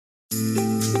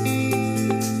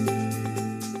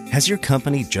Has your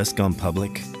company just gone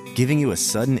public, giving you a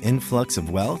sudden influx of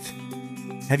wealth?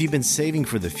 Have you been saving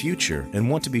for the future and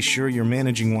want to be sure you're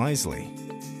managing wisely?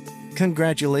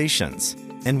 Congratulations,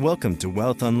 and welcome to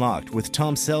Wealth Unlocked with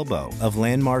Tom Selbo of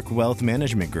Landmark Wealth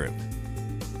Management Group.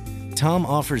 Tom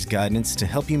offers guidance to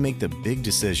help you make the big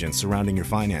decisions surrounding your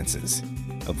finances,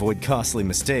 avoid costly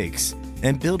mistakes,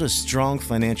 and build a strong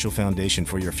financial foundation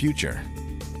for your future.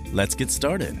 Let's get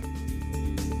started.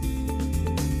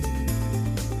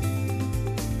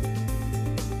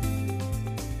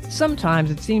 Sometimes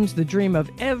it seems the dream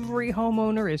of every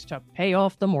homeowner is to pay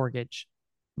off the mortgage.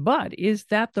 But is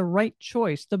that the right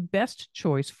choice, the best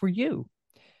choice for you?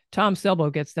 Tom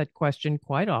Selbo gets that question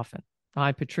quite often.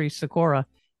 I'm Patrice Sikora,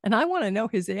 and I want to know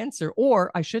his answer, or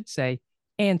I should say,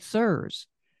 answers.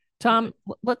 Tom,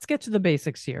 let's get to the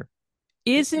basics here.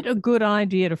 Is it a good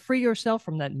idea to free yourself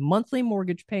from that monthly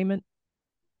mortgage payment?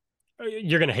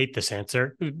 You're going to hate this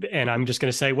answer. And I'm just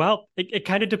going to say, well, it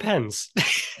kind of depends.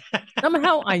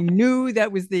 Somehow I knew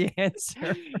that was the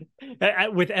answer.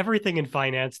 With everything in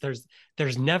finance, there's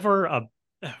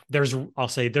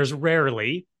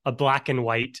rarely a black and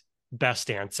white best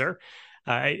answer.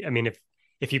 I mean,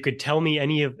 if you could tell me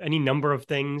any number of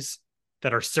things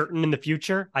that are certain in the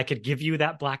future, I could give you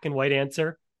that black and white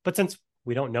answer. But since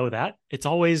we don't know that, it's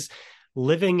always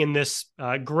living in this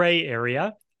gray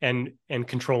area and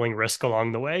controlling risk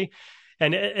along the way.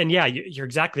 And yeah, you're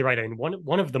exactly right. I mean,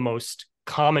 one of the most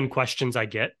common questions I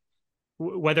get,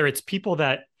 whether it's people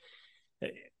that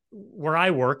where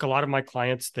I work, a lot of my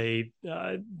clients, they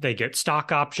get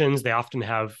stock options. They often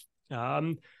have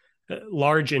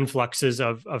large influxes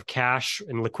of cash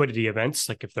and liquidity events,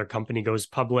 like if their company goes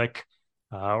public,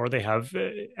 or they have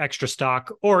extra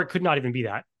stock, or it could not even be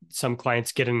that. Some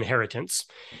clients get an inheritance.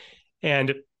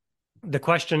 And the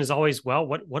question is always, well,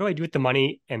 what do I do with the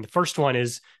money? And the first one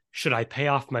is, should I pay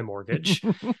off my mortgage?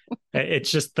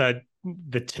 It's just the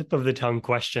tip of the tongue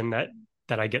question that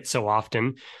I get so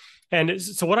often. And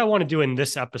so what I want to do in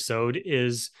this episode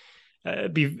is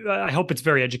I hope it's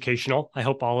very educational. I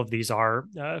hope all of these are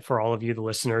for all of you, the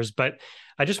listeners, but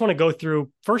I just want to go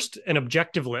through first an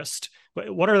objective list.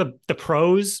 What are the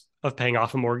pros of paying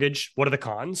off a mortgage? What are the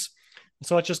cons?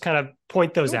 So let's just kind of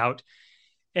point those out.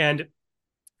 And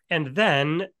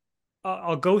then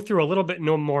I'll go through a little bit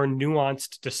more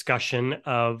nuanced discussion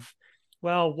of,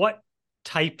 well, what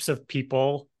types of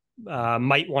people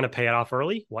might want to pay it off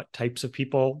early, what types of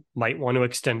people might want to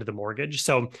extend the mortgage.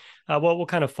 So we'll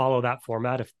kind of follow that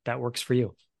format if that works for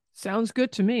you. Sounds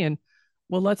good to me. And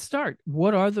well, let's start.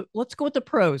 Let's go with the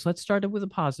pros. Let's start with a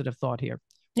positive thought here.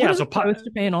 What are the pros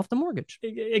to paying off the mortgage?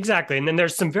 Exactly. And then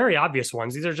there's some very obvious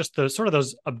ones. These are just the sort of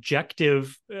those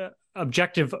objective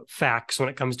facts when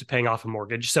it comes to paying off a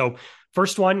mortgage. So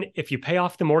first one, if you pay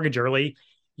off the mortgage early,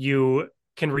 you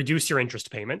can reduce your interest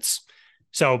payments.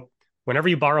 So whenever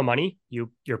you borrow money,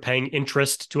 you're paying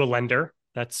interest to a lender.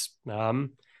 That's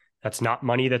not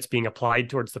money that's being applied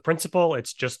towards the principal.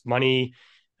 It's just money.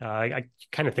 I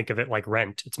kind of think of it like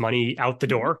rent. It's money out the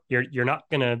door. You're not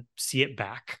going to see it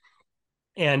back.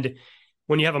 And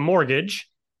when you have a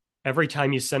mortgage, every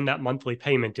time you send that monthly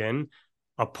payment in,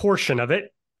 a portion of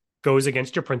it goes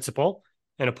against your principal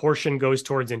and a portion goes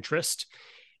towards interest.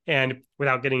 And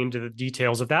without getting into the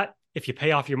details of that, if you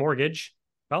pay off your mortgage,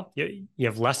 well, you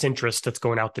have less interest that's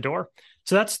going out the door.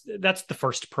 So that's the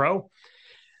first pro.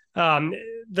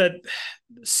 The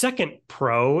second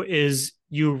pro is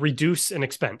you reduce an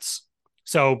expense.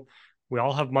 So we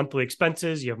all have monthly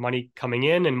expenses. You have money coming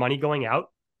in and money going out.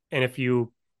 And if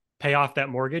you pay off that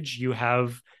mortgage, you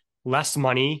have less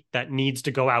money that needs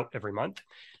to go out every month.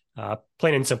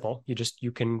 Plain and simple.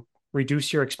 You can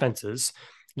reduce your expenses.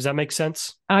 Does that make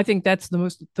sense? I think that's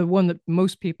the one that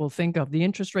most people think of. The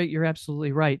interest rate, you're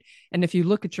absolutely right. And if you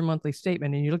look at your monthly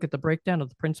statement and you look at the breakdown of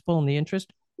the principal and the interest,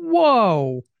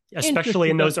 whoa.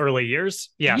 Especially in those early years.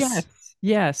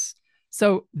 Yes.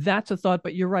 So that's a thought,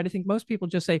 but you're right. I think most people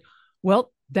just say,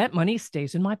 well, that money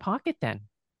stays in my pocket then.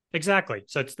 Exactly.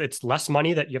 So it's less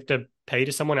money that you have to pay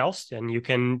to someone else, and you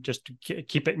can just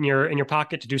keep it in your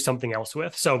pocket to do something else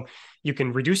with. So you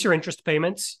can reduce your interest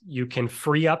payments. You can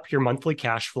free up your monthly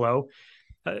cash flow.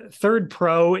 Third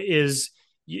pro is,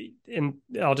 and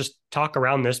I'll just talk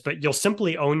around this, but you'll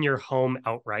simply own your home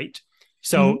outright.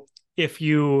 So if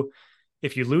you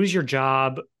lose your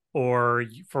job or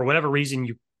for whatever reason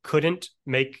you couldn't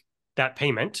make that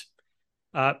payment,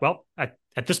 well,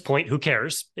 at this point, who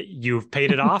cares? You've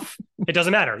paid it off. It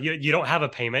doesn't matter. You don't have a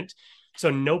payment. So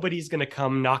nobody's going to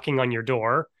come knocking on your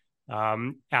door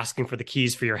asking for the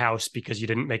keys for your house because you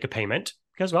didn't make a payment.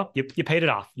 Because, well, you paid it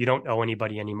off. You don't owe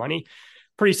anybody any money.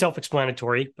 Pretty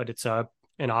self-explanatory, but it's an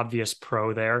obvious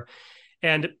pro there.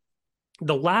 And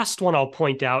The last one I'll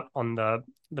point out on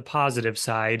the positive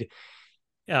side,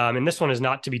 and this one is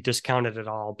not to be discounted at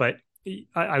all, but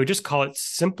I would just call it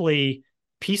simply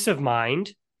peace of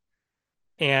mind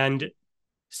and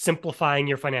simplifying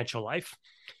your financial life.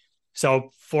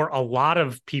 So, for a lot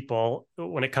of people,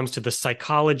 when it comes to the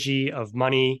psychology of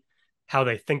money, how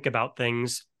they think about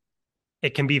things,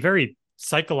 it can be very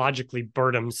psychologically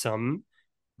burdensome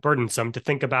to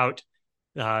think about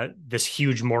this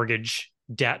huge mortgage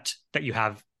debt that you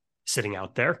have sitting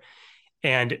out there.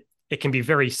 And it can be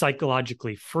very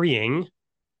psychologically freeing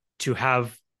to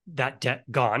have that debt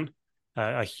gone,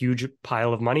 a huge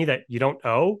pile of money that you don't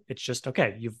owe. It's just,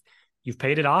 okay, you've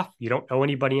paid it off. You don't owe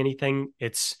anybody anything.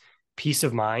 It's peace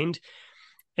of mind.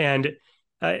 And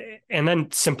and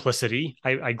then simplicity.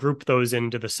 I group those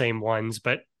into the same ones,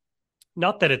 but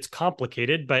not that it's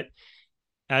complicated, but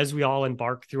as we all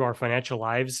embark through our financial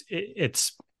lives,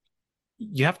 it's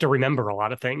you have to remember a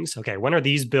lot of things. Okay, when are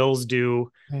these bills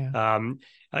due? Yeah.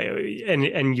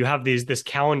 And you have this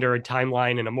calendar and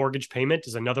timeline, and a mortgage payment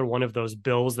is another one of those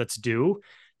bills that's due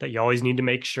that you always need to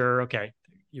make sure, okay,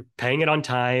 you're paying it on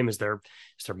time. Is there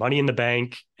money in the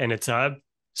bank? And it's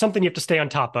something you have to stay on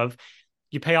top of.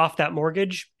 You pay off that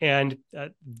mortgage, and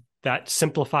that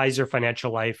simplifies your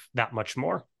financial life that much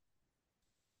more.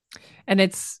 And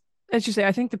it's, as you say,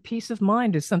 I think the peace of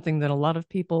mind is something that a lot of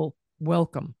people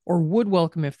welcome or would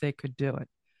welcome if they could do it. Right,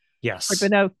 Yes.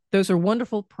 but now those are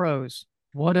wonderful pros.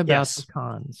 What about the Yes.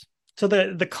 cons? So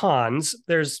the cons,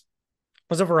 there's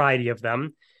a variety of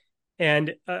them,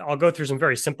 and I'll go through some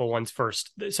very simple ones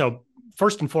first. So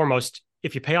first and foremost,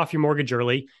 if you pay off your mortgage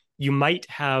early, you might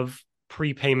have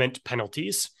prepayment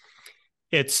penalties.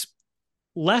 It's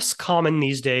less common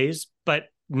these days, but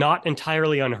not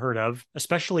entirely unheard of,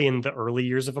 especially in the early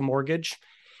years of a mortgage.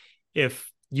 If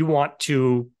you want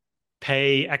to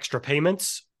pay extra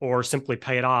payments or simply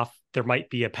pay it off, there might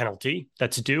be a penalty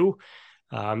that's due,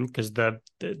 because the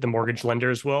mortgage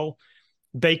lenders will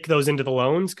bake those into the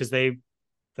loans because they're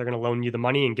going to loan you the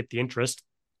money and get the interest.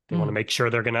 They want to make sure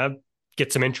they're going to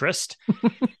get some interest.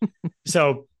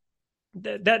 So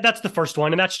that's the first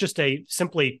one, and that's just a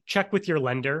simply check with your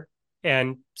lender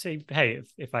and say, hey,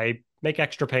 if I make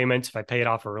extra payments, if I pay it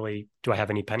off early, do I have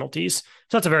any penalties?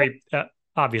 So that's a very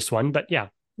obvious one, but yeah.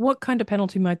 What kind of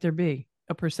penalty might there be?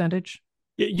 A percentage?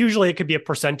 Usually it could be a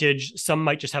percentage. Some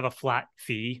might just have a flat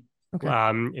fee. Okay.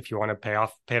 If you want to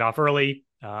pay it off early,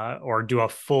 or do a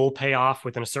full payoff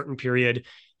within a certain period,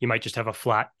 you might just have a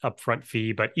flat upfront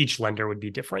fee, but each lender would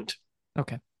be different.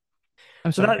 Okay.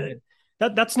 I'm So sorry.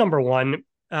 that's number one.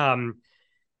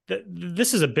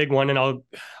 This is a big one, and I'll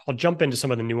jump into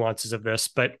some of the nuances of this,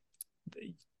 but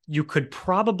you could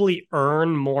probably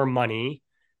earn more money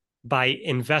by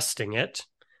investing it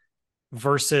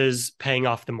versus paying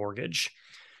off the mortgage.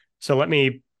 So let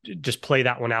me just play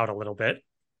that one out a little bit,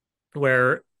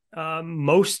 where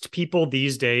most people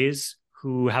these days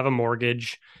who have a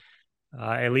mortgage,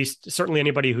 at least certainly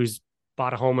anybody who's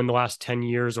bought a home in the last 10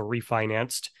 years or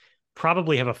refinanced,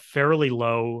 probably have a fairly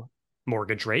low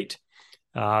mortgage rate.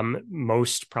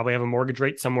 Most probably have a mortgage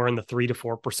rate somewhere in the 3 to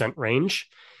 4% range.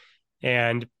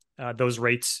 And those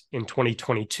rates in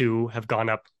 2022 have gone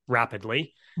up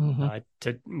rapidly.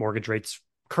 To mortgage rates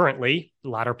currently, the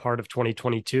latter part of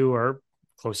 2022, are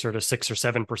closer to 6 or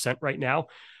 7% right now.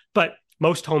 But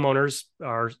most homeowners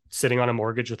are sitting on a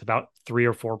mortgage with about 3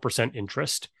 or 4%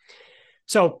 interest.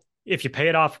 So if you pay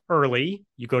it off early,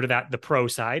 you go to the pro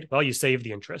side, well, you save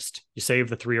the interest, you save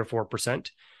the 3 or 4%.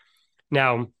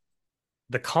 Now,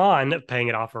 the con of paying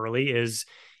it off early is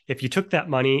if you took that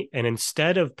money and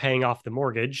instead of paying off the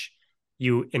mortgage,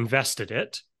 you invested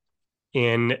it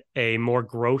in a more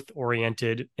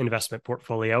growth-oriented investment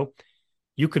portfolio,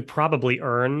 you could probably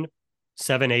earn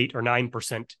 7, 8, or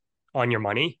 9% on your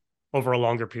money over a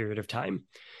longer period of time.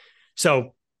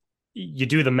 So you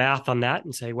do the math on that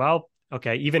and say, well,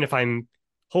 okay, even if I'm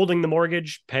holding the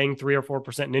mortgage, paying 3 or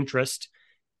 4% in interest,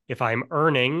 if I'm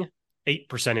earning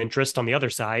 8% interest on the other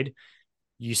side,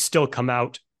 you still come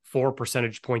out 4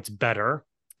 percentage points better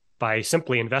by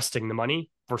simply investing the money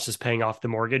versus paying off the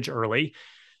mortgage early.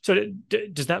 So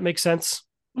does that make sense?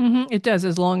 It does,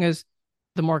 as long as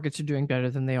the markets are doing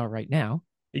better than they are right now.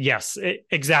 Yes,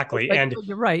 exactly. But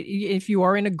you're right. If you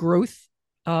are in a growth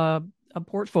a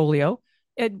portfolio,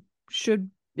 it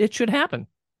should happen.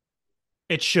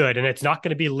 It should, and it's not going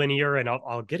to be linear. And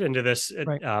I'll get into this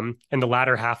Right. In the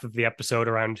latter half of the episode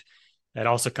around. It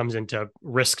also comes into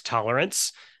risk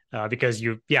tolerance, because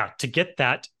to get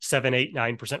that 7, 8,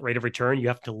 9% rate of return, you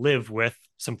have to live with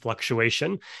some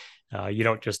fluctuation. You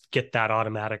don't just get that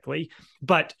automatically.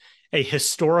 But a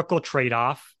historical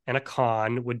trade-off and a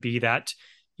con would be that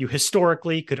you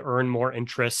historically could earn more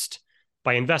interest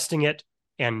by investing it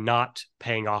and not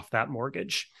paying off that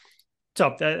mortgage.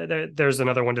 So there's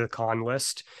another one to the con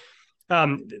list.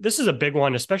 This is a big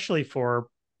one, especially for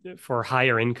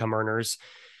higher income earners.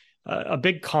 A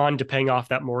big con to paying off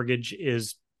that mortgage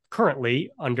is currently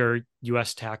under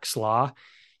U.S. tax law,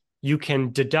 you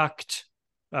can deduct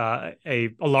a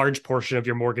large portion of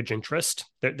your mortgage interest.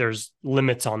 There's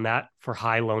limits on that for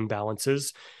high loan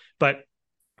balances, but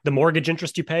the mortgage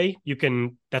interest you pay,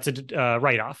 that's a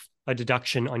write-off, a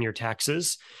deduction on your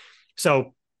taxes.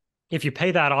 So if you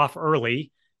pay that off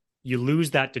early, you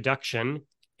lose that deduction,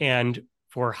 and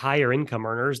for higher income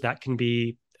earners, that can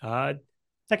be a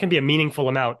meaningful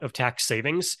amount of tax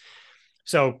savings.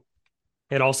 So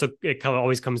it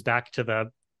always comes back to the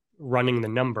running the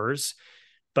numbers,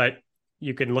 but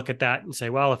you can look at that and say,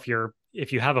 well, if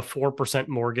you have a 4%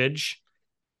 mortgage,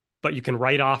 but you can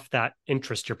write off that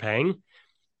interest you're paying,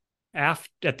 at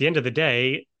the end of the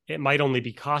day, it might only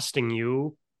be costing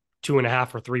you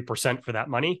 2.5 or 3% for that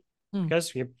money,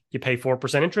 because you pay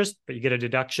 4% interest, but you get a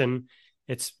deduction.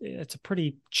 It's a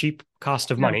pretty cheap cost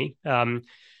of money.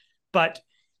 But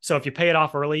so if you pay it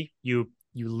off early, you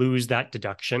lose that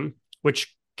deduction,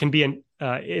 which can be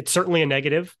it's certainly a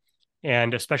negative,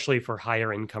 and especially for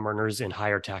higher income earners in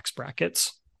higher tax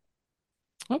brackets.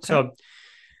 Okay. So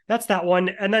that's that one.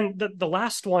 And then the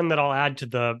last one that I'll add to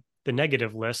the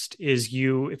negative list is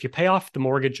if you pay off the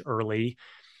mortgage early,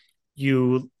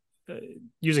 you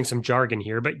using some jargon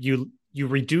here, but you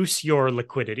reduce your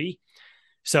liquidity.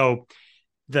 So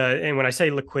and when I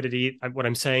say liquidity, what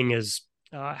I'm saying is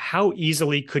how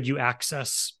easily could you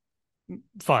access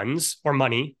funds or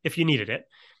money if you needed it?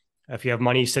 If you have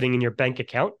money sitting in your bank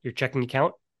account, your checking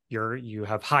account, you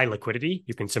have high liquidity.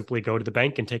 You can simply go to the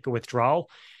bank and take a withdrawal.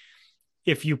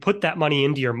 If you put that money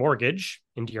into your mortgage,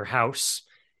 into your house,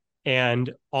 and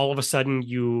all of a sudden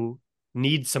you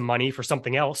need some money for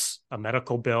something else, a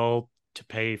medical bill, to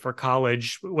pay for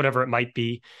college, whatever it might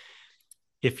be,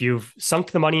 if you've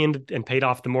sunk the money in and paid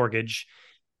off the mortgage,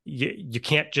 you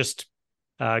can't just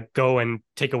go and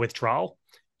take a withdrawal.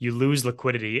 You lose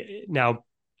liquidity. Now,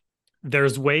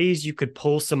 there's ways you could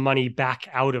pull some money back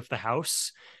out of the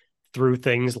house through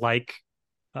things like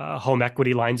home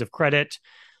equity lines of credit,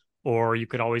 or you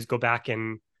could always go back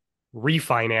and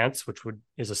refinance, which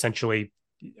is essentially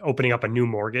opening up a new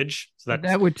mortgage. So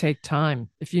that would take time.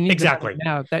 If you need exactly the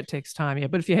money now, that takes time. Yeah,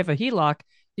 but if you have a HELOC,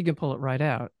 you can pull it right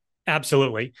out.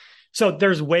 Absolutely. So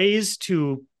there's ways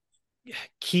to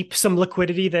keep some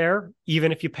liquidity there,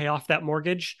 even if you pay off that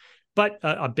mortgage. But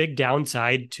a big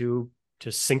downside to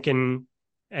sinking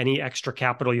any extra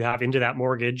capital you have into that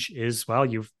mortgage is, well,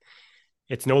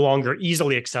 it's no longer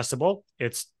easily accessible.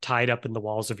 It's tied up in the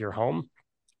walls of your home.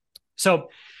 So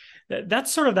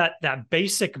that's sort of that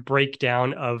basic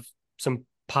breakdown of some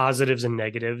positives and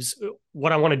negatives.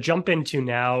 What I want to jump into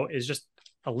now is just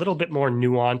a little bit more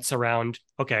nuance around,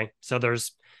 okay, so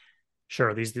there's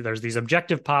these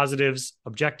objective positives,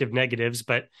 objective negatives,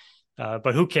 but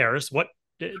who cares?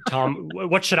 Tom,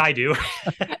 what should I do?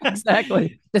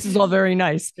 Exactly. This is all very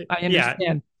nice. I understand.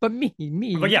 Yeah. But me.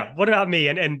 But yeah, what about me?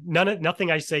 And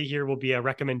nothing I say here will be a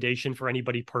recommendation for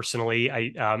anybody personally.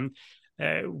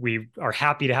 We are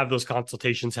happy to have those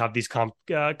consultations, have these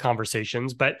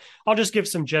conversations, but I'll just give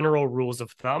some general rules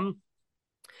of thumb.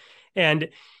 And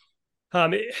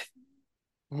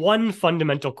one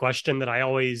fundamental question that I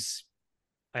always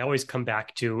come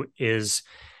back to is,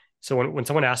 so when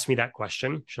someone asks me that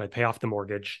question, should I pay off the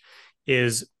mortgage,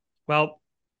 is, well,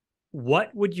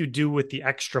 what would you do with the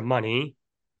extra money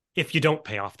if you don't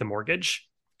pay off the mortgage?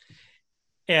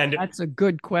 And that's a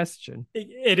good question.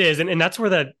 It is. And that's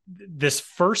where this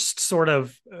first sort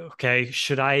of, okay,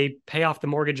 should I pay off the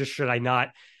mortgage or should I not?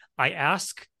 I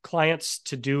ask clients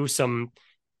to do some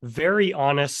very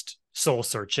honest soul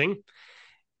searching.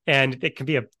 And it can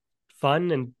be a fun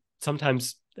and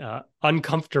sometimes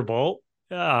uncomfortable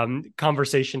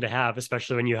conversation to have,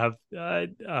 especially when you have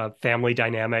a family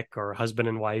dynamic or husband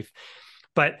and wife.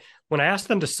 But when I ask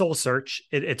them to soul search,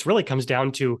 it really comes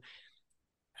down to,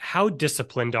 how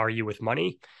disciplined are you with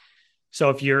money?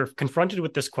 So if you're confronted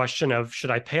with this question of,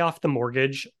 should I pay off the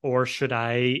mortgage or should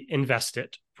I invest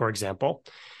it, for example?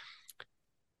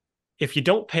 If you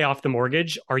don't pay off the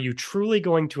mortgage, are you truly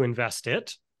going to invest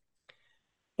it?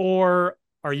 Or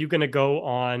are you going to go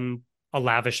on a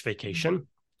lavish vacation?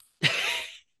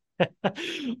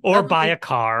 Or buy a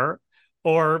car?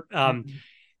 Or and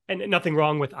nothing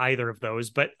wrong with either of those,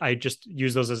 but I just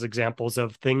use those as examples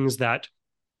of things that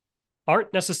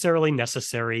aren't necessarily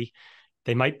necessary.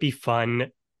 They might be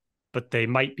fun, but they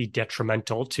might be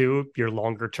detrimental to your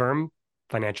longer term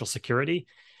financial security.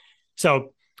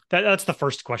 So that's the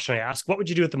first question I ask. What would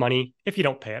you do with the money if you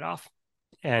don't pay it off?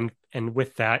 And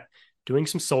with that, doing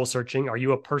some soul searching. Are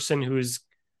you a person who's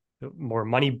more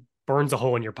money burns a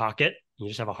hole in your pocket? You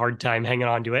just have a hard time hanging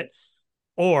on to it.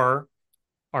 Or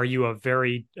are you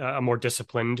a more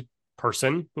disciplined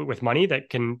person with money that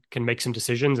can make some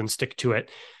decisions and stick to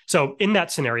it? So in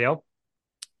that scenario,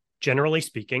 generally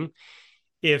speaking,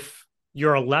 if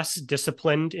you're a less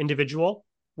disciplined individual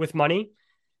with money,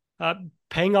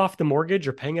 paying off the mortgage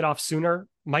or paying it off sooner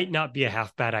might not be a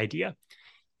half bad idea.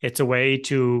 It's a way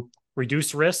to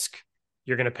reduce risk.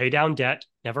 You're going to pay down debt,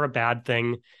 never a bad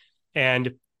thing.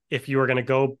 And if you were going to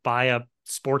go buy a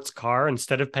sports car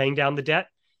instead of paying down the debt,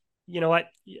 you know what?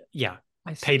 Yeah,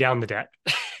 pay down the debt.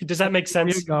 Does that make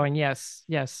sense? Where you're going? Yes,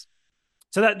 yes.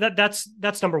 So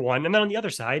that's number one. And then on the other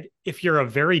side, if you're a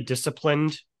very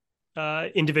disciplined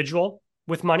individual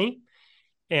with money,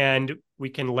 and we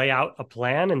can lay out a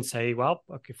plan and say, well,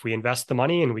 look, if we invest the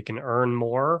money and we can earn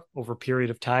more over a period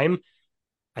of time,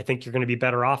 I think you're going to be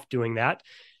better off doing that.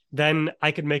 Then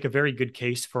I could make a very good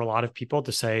case for a lot of people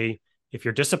to say, if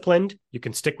you're disciplined, you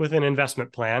can stick with an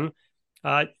investment plan.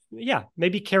 Yeah,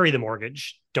 maybe carry the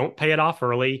mortgage. Don't pay it off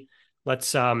early.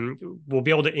 We'll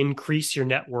be able to increase your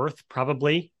net worth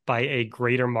probably by a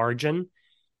greater margin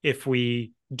if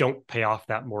we don't pay off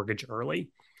that mortgage early.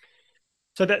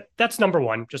 So that's number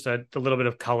one, just a little bit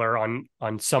of color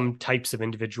on some types of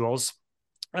individuals.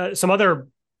 Some other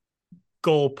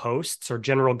goalposts or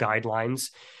general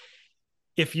guidelines.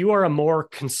 If you are a more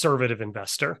conservative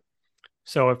investor,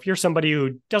 so if you're somebody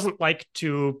who doesn't like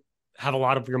to have a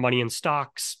lot of your money in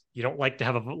stocks, you don't like to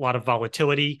have a lot of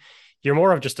volatility, you're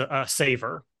more of just a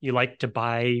saver. You like to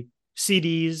buy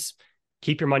CDs,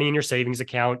 keep your money in your savings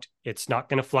account. It's not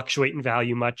going to fluctuate in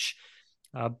value much.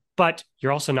 But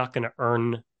you're also not going to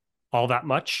earn all that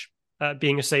much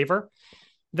being a saver.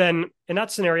 Then in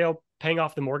that scenario, paying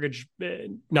off the mortgage,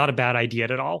 not a bad idea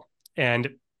at all. And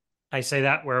I say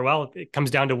that where, well, it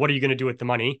comes down to what are you going to do with the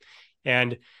money?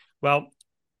 And well,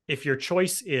 if your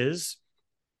choice is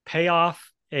pay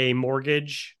off a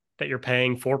mortgage that you're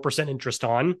paying 4% interest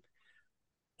on,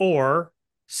 or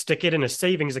stick it in a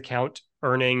savings account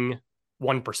earning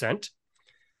 1%,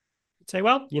 say,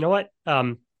 well, you know what?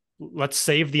 Let's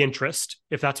save the interest.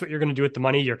 If that's what you're going to do with the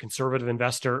money, you're a conservative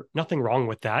investor, nothing wrong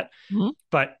with that. Mm-hmm.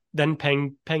 But then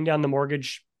paying down the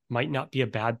mortgage might not be a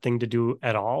bad thing to do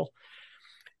at all.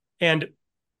 And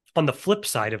on the flip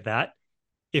side of that,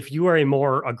 if you are a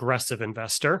more aggressive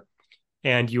investor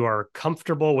and you are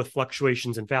comfortable with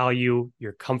fluctuations in value,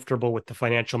 you're comfortable with the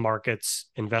financial markets,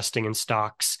 investing in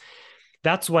stocks,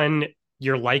 that's when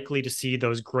you're likely to see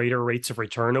those greater rates of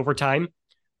return over time,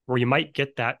 where you might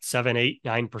get that 7, 8,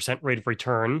 9% rate of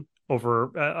return over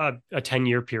a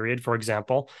 10-year period, for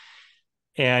example.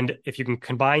 And if you can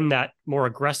combine that more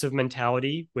aggressive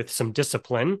mentality with some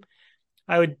discipline,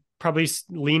 I would probably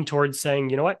lean towards saying,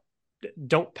 you know what,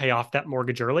 don't pay off that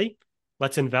mortgage early.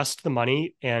 Let's invest the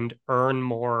money and earn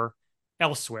more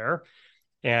elsewhere.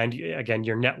 And again,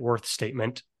 your net worth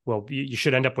statement you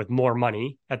should end up with more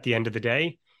money at the end of the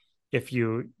day if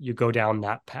you go down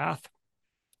that path.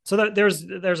 So there's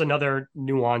another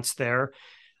nuance there.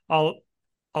 I'll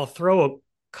throw a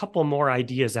couple more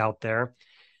ideas out there.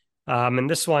 And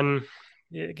this one,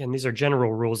 again, these are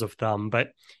general rules of thumb,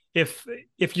 but if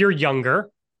you're a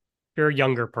younger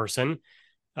person,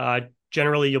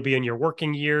 generally you'll be in your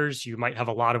working years. You might have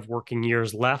a lot of working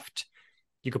years left.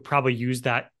 You could probably use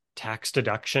that tax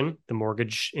deduction, the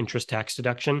mortgage interest tax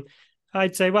deduction.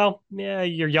 I'd say, well, yeah,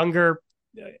 you're younger.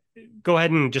 Go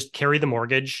ahead and just carry the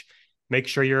mortgage. Make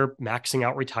sure you're maxing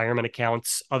out retirement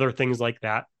accounts, other things like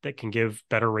that can give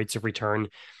better rates of return.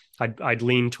 I'd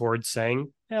lean towards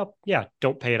saying, well, yeah,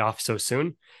 don't pay it off so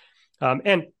soon.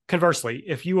 And conversely,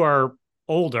 if you are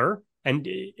older and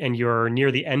you're near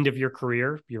the end of your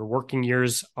career, your working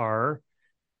years are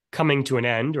coming to an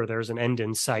end, or there's an end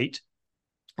in sight,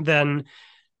 then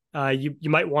you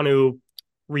might want to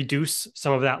reduce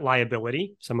some of that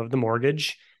liability, some of the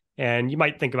mortgage, and you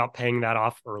might think about paying that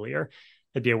off earlier.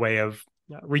 It'd be a way of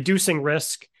reducing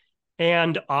risk.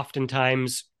 And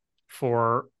oftentimes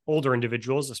for older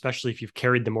individuals, especially if you've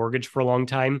carried the mortgage for a long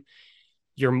time,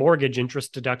 your mortgage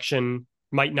interest deduction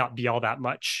might not be all that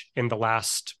much in the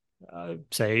last,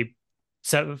 say,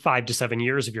 5 to 7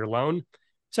 years of your loan.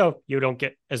 So you don't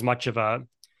get as much of a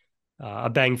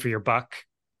bang for your buck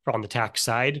on the tax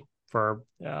side for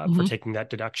taking that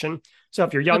deduction. So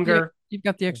if you're younger, you've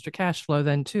got the extra cash flow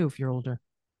then too, if you're older.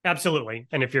 Absolutely.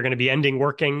 And if you're going to be ending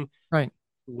working, right,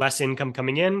 less income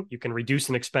coming in, you can reduce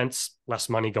an expense, less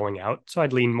money going out. So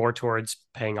I'd lean more towards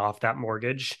paying off that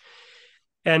mortgage.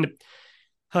 And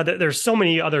There's so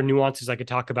many other nuances I could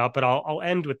talk about, but I'll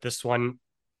end with this one.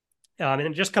 And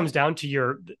it just comes down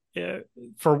to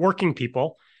for working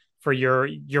people, for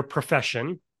your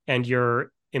profession and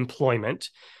your employment,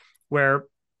 where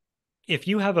if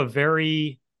you have a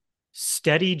very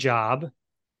steady job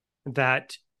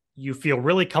that you feel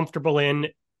really comfortable in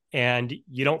and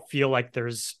you don't feel like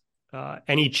there's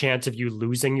any chance of you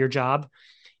losing your job.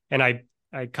 And I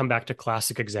come back to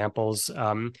classic examples.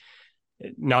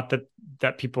 Not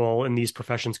that people in these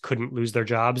professions couldn't lose their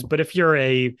jobs, but if you're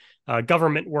a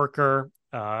government worker,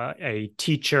 a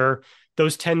teacher,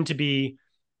 those tend to be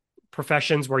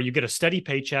professions where you get a steady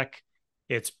paycheck.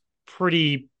 It's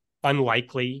pretty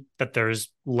unlikely that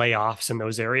there's layoffs in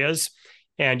those areas,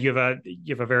 and you have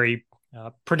a very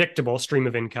predictable stream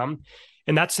of income.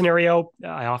 In that scenario,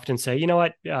 I often say, you know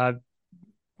what,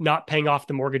 not paying off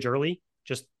the mortgage early,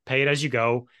 just pay it as you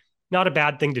go. Not a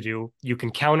bad thing to do. You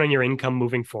can count on your income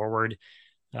moving forward.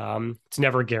 It's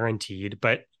never guaranteed,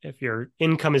 but if your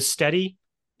income is steady,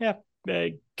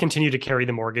 continue to carry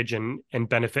the mortgage and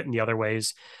benefit in the other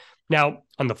ways. Now,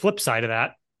 on the flip side of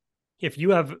that, if you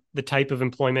have the type of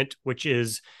employment which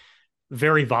is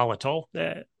very volatile,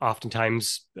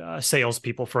 oftentimes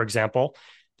salespeople, for example,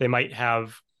 they might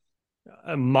have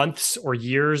months or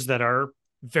years that are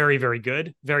very, very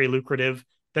good, very lucrative.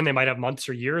 Then they might have months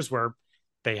or years where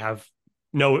they have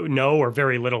no or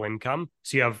very little income.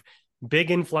 So you have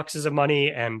big influxes of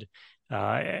money and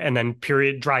then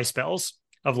dry spells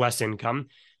of less income.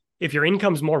 If your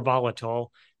income's more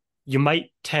volatile, you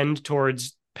might tend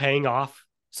towards paying off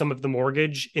some of the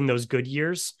mortgage in those good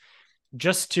years,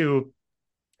 just to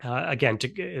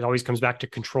it always comes back to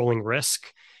controlling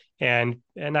risk, and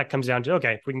that comes down to,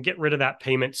 okay, if we can get rid of that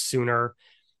payment sooner,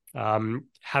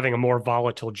 having a more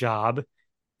volatile job,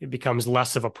 it becomes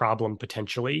less of a problem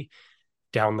potentially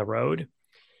down the road.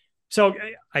 So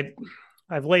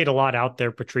I've laid a lot out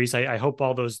there, Patrice. I hope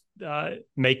all those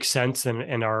make sense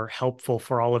and are helpful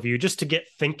for all of you, just to get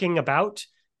thinking about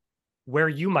where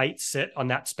you might sit on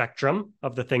that spectrum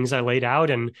of the things I laid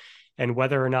out, and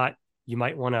whether or not you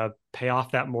might want to pay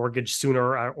off that mortgage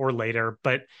sooner or later.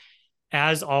 But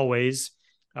as always,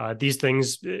 these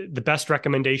things, the best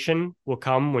recommendation will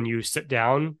come when you sit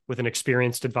down with an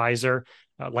experienced advisor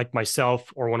like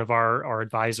myself or one of our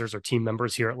advisors or team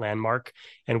members here at Landmark.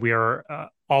 And we are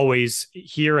always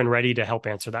here and ready to help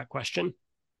answer that question.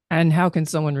 And how can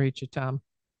someone reach you, Tom?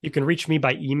 You can reach me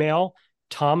by email,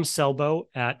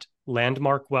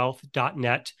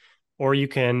 tomselbo@landmarkwealth.net, or you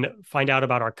can find out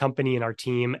about our company and our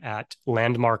team at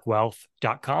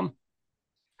landmarkwealth.com.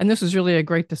 And this was really a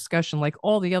great discussion, like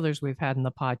all the others we've had in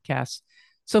the podcast.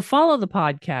 So follow the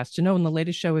podcast to know when the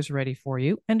latest show is ready for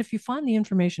you. And if you find the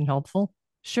information helpful,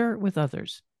 share it with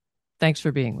others. Thanks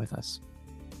for being with us.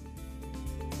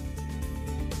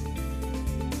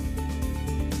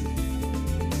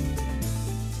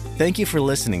 Thank you for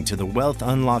listening to the Wealth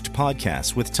Unlocked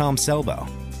podcast with Tom Selbo.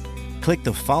 Click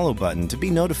the follow button to be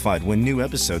notified when new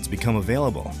episodes become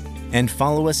available. And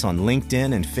follow us on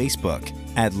LinkedIn and Facebook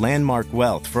at Landmark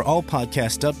Wealth for all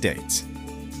podcast updates.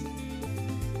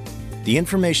 The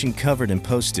information covered and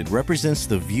posted represents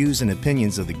the views and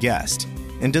opinions of the guest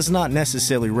and does not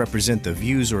necessarily represent the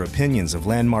views or opinions of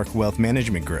Landmark Wealth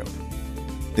Management Group.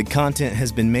 The content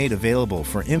has been made available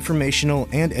for informational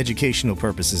and educational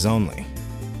purposes only.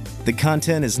 The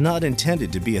content is not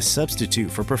intended to be a substitute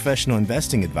for professional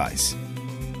investing advice.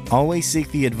 Always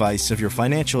seek the advice of your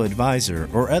financial advisor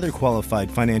or other qualified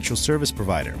financial service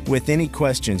provider with any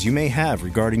questions you may have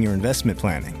regarding your investment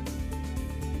planning.